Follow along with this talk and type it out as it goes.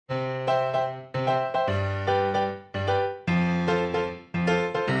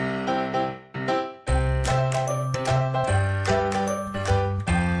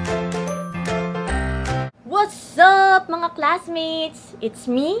classmates! It's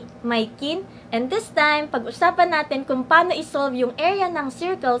me, Mykene, and this time, pag-usapan natin kung paano isolve yung area ng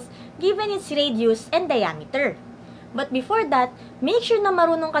circles given its radius and diameter. But before that, make sure na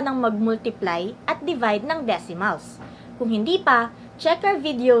marunong ka ng mag-multiply at divide ng decimals. Kung hindi pa, check our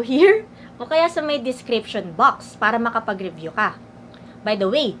video here o kaya sa may description box para makapag-review ka. By the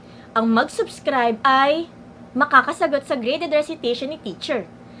way, ang mag-subscribe ay makakasagot sa graded recitation ni teacher.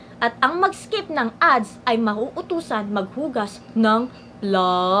 At ang mag-skip ng ads ay mauutusan maghugas ng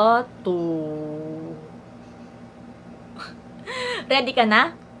plato. Ready ka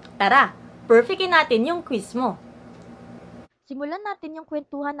na? Tara, perfectin natin yung quiz mo. Simulan natin yung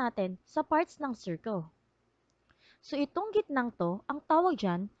kwentuhan natin sa parts ng circle. So itong gitnang to, ang tawag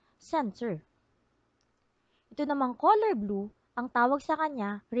dyan, center. Ito namang color blue, ang tawag sa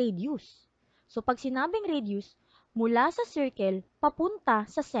kanya, radius. So pag sinabing radius, mula sa circle, papunta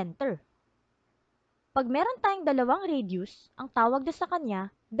sa center. Pag meron tayong dalawang radius, ang tawag na sa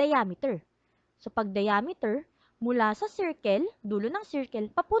kanya, diameter. So pag diameter, mula sa circle, dulo ng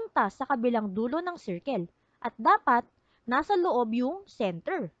circle, papunta sa kabilang dulo ng circle. At dapat, nasa loob yung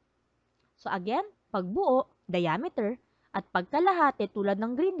center. So again, pag buo, diameter, at pagkalahati tulad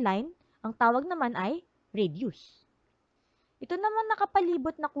ng green line, ang tawag naman ay radius. Ito naman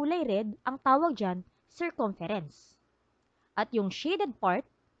nakapalibot na kulay red, ang tawag dyan, circumference. At yung shaded part,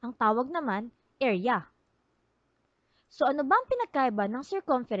 ang tawag naman, area. So ano ba ang pinagkaiba ng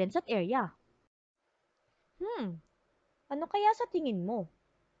circumference at area? Ano kaya sa tingin mo?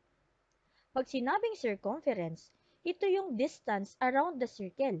 Pag sinabing circumference, ito yung distance around the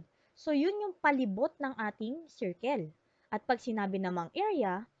circle. So yun yung palibot ng ating circle. At pag sinabi namang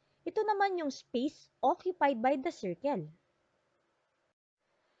area, ito naman yung space occupied by the circle.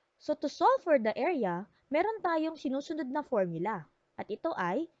 So to solve for the area, meron tayong sinusunod na formula. At ito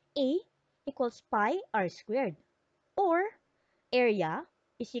ay A equals pi r squared. Or area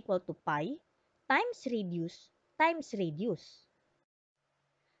is equal to pi times radius times radius.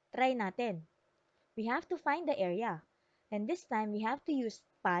 Try natin. We have to find the area. And this time, we have to use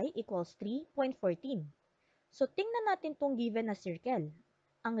pi equals 3.14. So tingnan natin tong given na circle.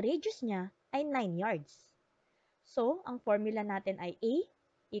 Ang radius niya ay 9 yards. So, ang formula natin ay A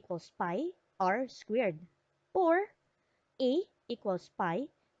equals pi r squared. Or A equals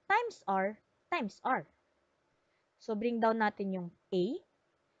pi times r times r. So, bring down natin yung A.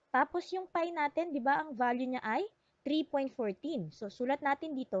 Tapos yung pi natin, di ba, ang value niya ay 3.14. So, sulat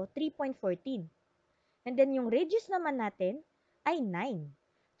natin dito, 3.14. And then, yung radius naman natin ay 9.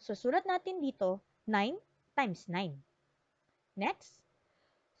 So, sulat natin dito, 9 times 9. Next,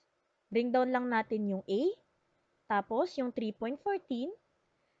 bring down lang natin yung A. Tapos, yung 3.14.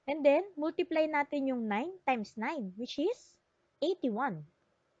 And then, multiply natin yung 9 times 9, which is 81.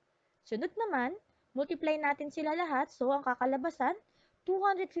 Sunod naman, multiply natin sila lahat. So, ang kakalabasan,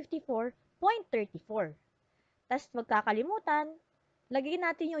 254.34. Tapos, wag kakalimutan, lagay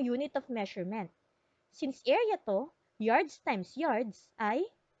natin yung unit of measurement. Since area to, yards times yards ay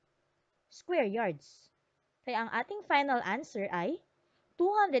square yards. Kaya ang ating final answer ay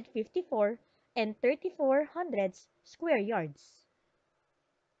 254 and 34 square yards.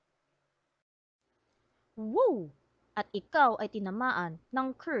 Woo! At ikaw ay tinamaan ng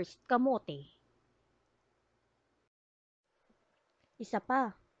cursed kamote. Isa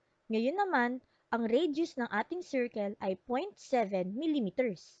pa. Ngayon naman, ang radius ng ating circle ay 0.7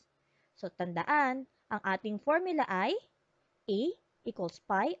 millimeters. So, tandaan, ang ating formula ay A equals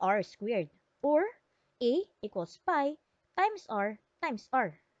pi r squared or A equals pi times r times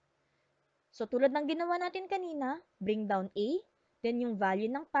r. So, tulad ng ginawa natin kanina, bring down A, then yung value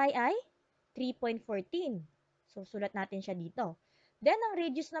ng pi ay 3.14. So, sulat natin siya dito. Then, ang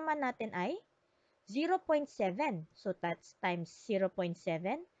radius naman natin ay 0.7. So, that's times 0.7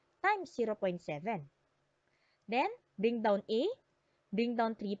 times 0.7. Then, bring down A, bring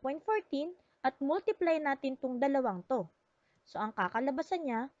down 3.14, at multiply natin tong dalawang to. So, ang kakalabasan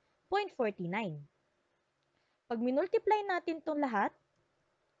niya, 0.49. Pag minultiply natin tong lahat,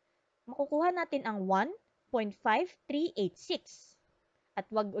 makukuha natin ang 1.5386. At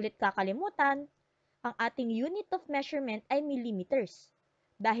wag ulit kakalimutan, ang ating unit of measurement ay millimeters.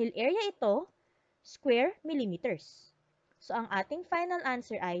 Dahil area ito, square millimeters. So, ang ating final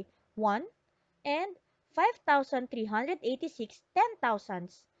answer ay 1 and 5,386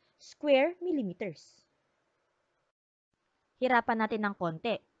 10,000 square millimeters. Hirapan natin ng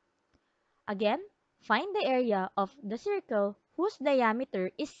konti. Again, find the area of the circle whose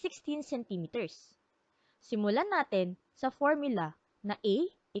diameter is 16 centimeters. Simulan natin sa formula na A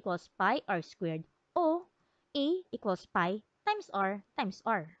equals pi r squared o A equals pi times r times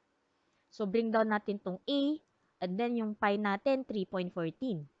r. So, bring down natin tong A And then yung pi natin,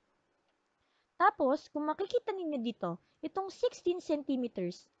 3.14. Tapos, kung makikita ninyo dito, itong 16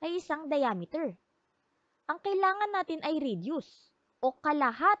 centimeters ay isang diameter. Ang kailangan natin ay radius o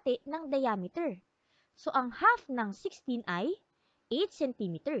kalahati ng diameter. So, ang half ng 16 ay 8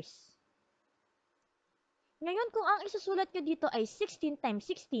 centimeters. Ngayon, kung ang isusulat nyo dito ay 16 times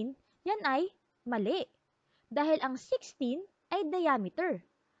 16, yan ay mali. Dahil ang 16 ay diameter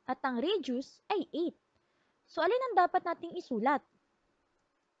at ang radius ay 8. So, alin ang dapat nating isulat?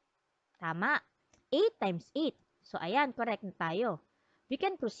 Tama. 8 times 8. So, ayan, correct na tayo. We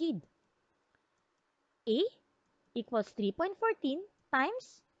can proceed. A equals 3.14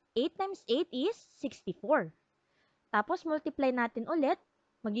 times 8 times 8 is 64. Tapos, multiply natin ulit,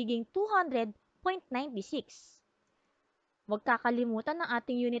 magiging 200.96. Huwag kakalimutan ng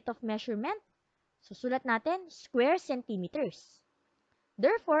ating unit of measurement. Susulat natin, square centimeters.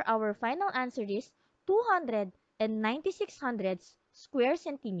 Therefore, our final answer is 296 hundredths square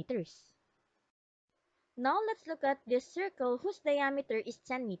centimeters. Now, let's look at this circle whose diameter is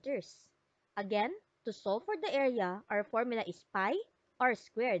 10 meters. Again, to solve for the area, our formula is pi r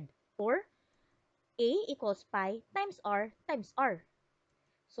squared, or A equals pi times r times r.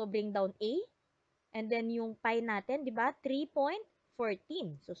 So, bring down A, and then yung pi natin, di ba,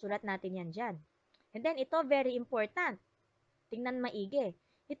 3.14. So, sulat natin yan dyan. And then, ito, very important. Tingnan maigi.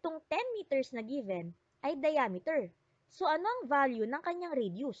 Itong 10 meters na given ay diameter. So, ano ang value ng kanyang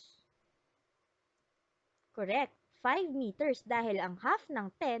radius? Correct, 5 meters dahil ang half ng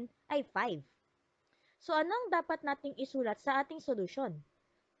 10 ay 5. So, ano ang dapat nating isulat sa ating solution?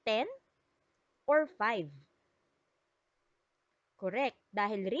 10 or 5? Correct,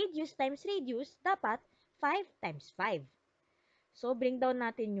 dahil radius times radius, dapat 5 times 5. So, bring down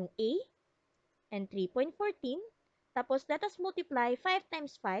natin yung A and 3.14. Tapos, let us multiply 5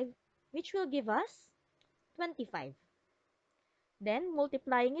 times 5, which will give us 25. Then,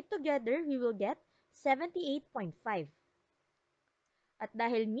 multiplying it together, we will get 78.5. At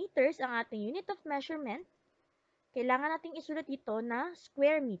dahil meters ang ating unit of measurement, kailangan nating isulat ito na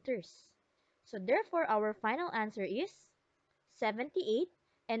square meters. So therefore, our final answer is 78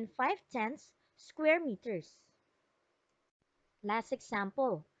 and 5/10 square meters. Last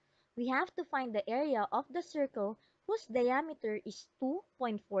example, we have to find the area of the circle whose diameter is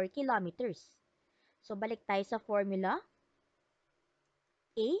 2.4 kilometers. So balik tayo sa formula.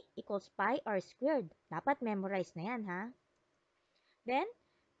 A equals pi r squared. Dapat memorize na yan, ha? Then,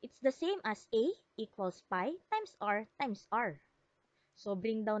 it's the same as A equals pi times r times r. So,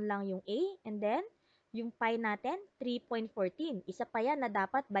 bring down lang yung A, and then, yung pi natin, 3.14. Isa pa yan na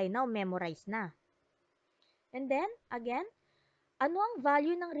dapat by now memorize na. And then, again, ano ang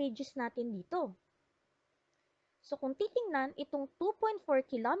value ng radius natin dito? So, kung titingnan, itong 2.4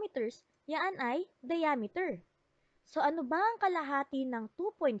 kilometers, yan ay diameter. So, ano ba ang kalahati ng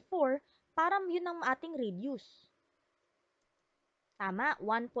 2.4 para yun ang ating radius? Tama,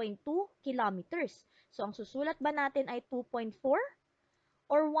 1.2 kilometers. So, ang susulat ba natin ay 2.4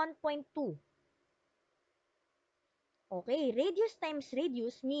 or 1.2? Okay, radius times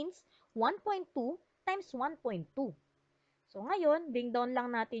radius means 1.2 times 1.2. So, ngayon, bring down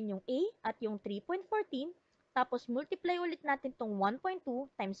lang natin yung A at yung 3.14, tapos multiply ulit natin itong 1.2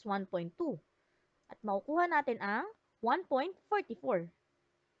 times 1.2. At makukuha natin ang 1.44.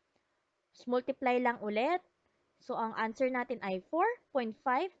 Multiply lang ulit. So, ang answer natin ay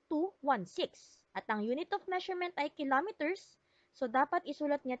 4.5216. At ang unit of measurement ay kilometers. So, dapat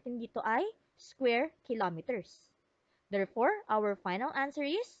isulat natin dito ay square kilometers. Therefore, our final answer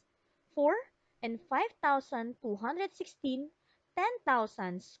is 4 and 5,216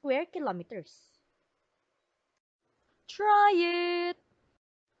 10,000 square kilometers. Try it!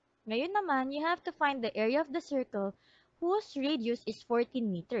 Ngayon naman, you have to find the area of the circle whose radius is 14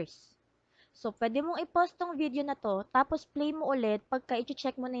 meters. So, pwede mong i-pause tong video na to, tapos play mo ulit pagka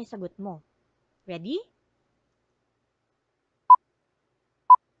i-check mo na yung sagot mo. Ready?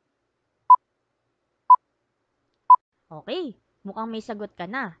 Okay, mukhang may sagot ka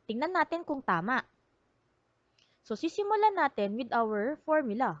na. Tingnan natin kung tama. So, sisimulan natin with our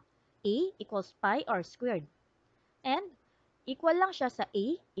formula. A equals pi r squared. And, equal lang siya sa A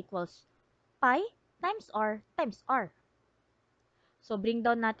equals pi times r times r. So, bring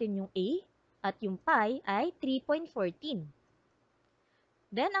down natin yung A at yung pi ay 3.14.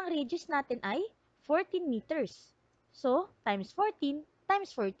 Then, ang radius natin ay 14 meters. So, times 14 times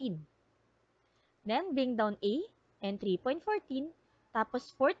 14. Then, bring down A and 3.14.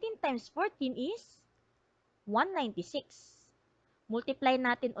 Tapos, 14 times 14 is 196. Multiply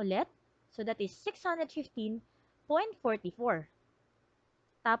natin ulit. So, that is 615.44.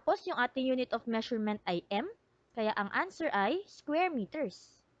 Tapos, yung ating unit of measurement ay M. Kaya ang answer ay square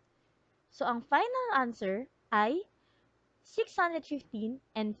meters. So ang final answer ay 615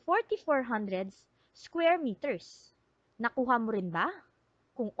 and 4400 square meters. Nakuha mo rin ba?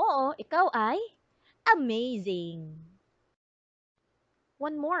 Kung oo, ikaw ay amazing!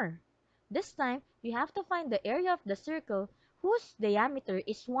 One more. This time, you have to find the area of the circle whose diameter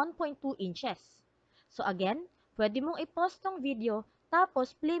is 1.2 inches. So again, pwede mong i-pause tong video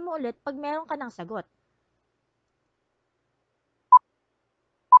tapos play mo ulit pag meron ka ng sagot.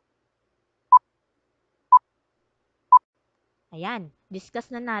 Ayan, discuss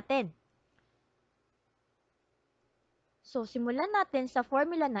na natin. So, simulan natin sa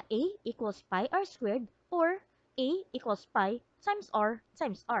formula na A equals pi r squared or A equals pi times r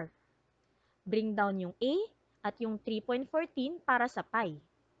times r. Bring down yung A at yung 3.14 para sa pi.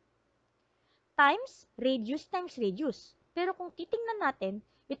 Times radius. Pero kung titingnan natin,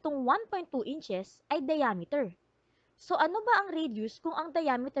 itong 1.2 inches ay diameter. So, ano ba ang radius kung ang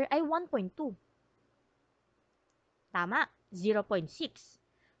diameter ay 1.2? Tama, 0.6.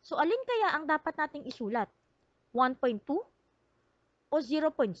 So, alin kaya ang dapat nating isulat? 1.2 o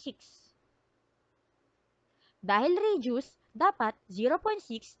 0.6? Dahil radius, dapat 0.6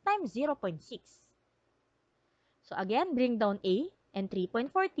 times 0.6. So again, bring down A and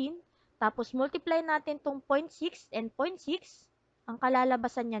 3.14. Tapos multiply natin tong 0.6 and 0.6. Ang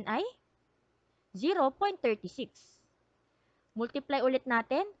kalalabasan niyan ay 0.36. Multiply ulit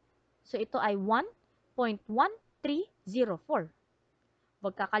natin. So ito ay 1.1304.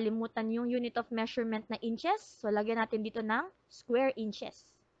 Huwag kakalimutan yung unit of measurement na inches. So lagyan natin dito ng square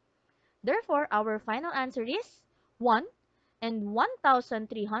inches. Therefore, our final answer is 1 and 1,304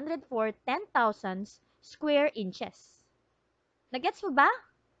 10,000 square inches. Nagets mo ba?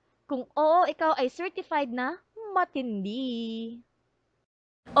 Kung oo, ikaw ay certified na matindi.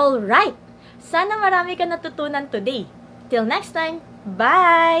 Alright! Sana marami ka natutunan today. Till next time,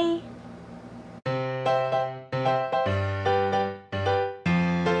 bye!